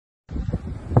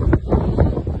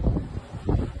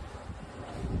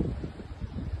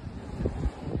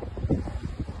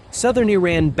Southern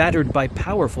Iran battered by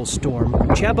powerful storm,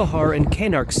 Chabahar and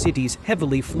Kanark cities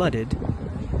heavily flooded.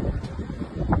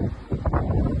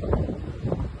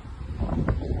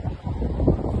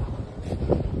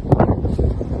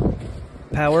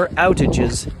 Power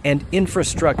outages and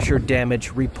infrastructure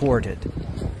damage reported.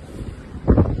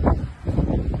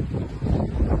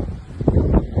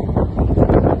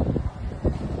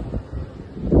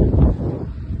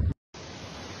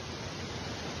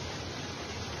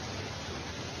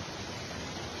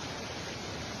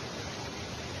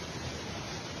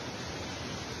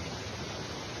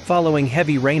 Following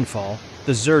heavy rainfall,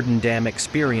 the Zerdan Dam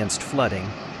experienced flooding.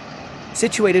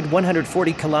 Situated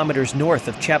 140 kilometers north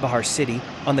of Chabahar city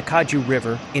on the Kaju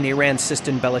River in Iran's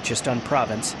Sistan-Baluchestan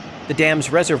province, the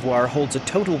dam's reservoir holds a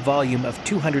total volume of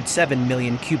 207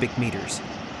 million cubic meters.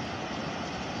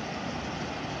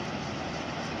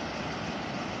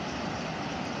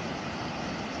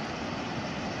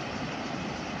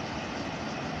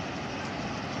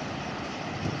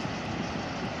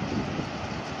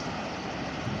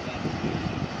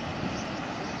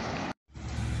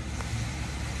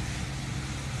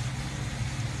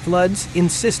 Floods in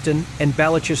Sistan and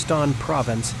Baluchistan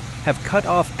province have cut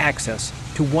off access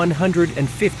to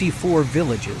 154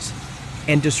 villages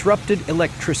and disrupted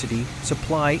electricity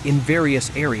supply in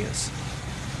various areas.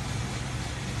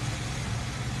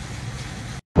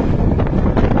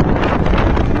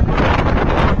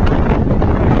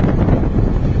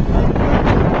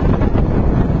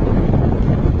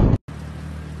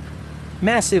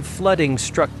 Massive flooding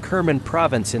struck Kerman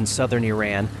province in southern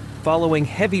Iran, following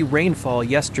heavy rainfall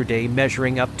yesterday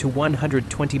measuring up to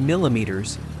 120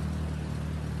 millimeters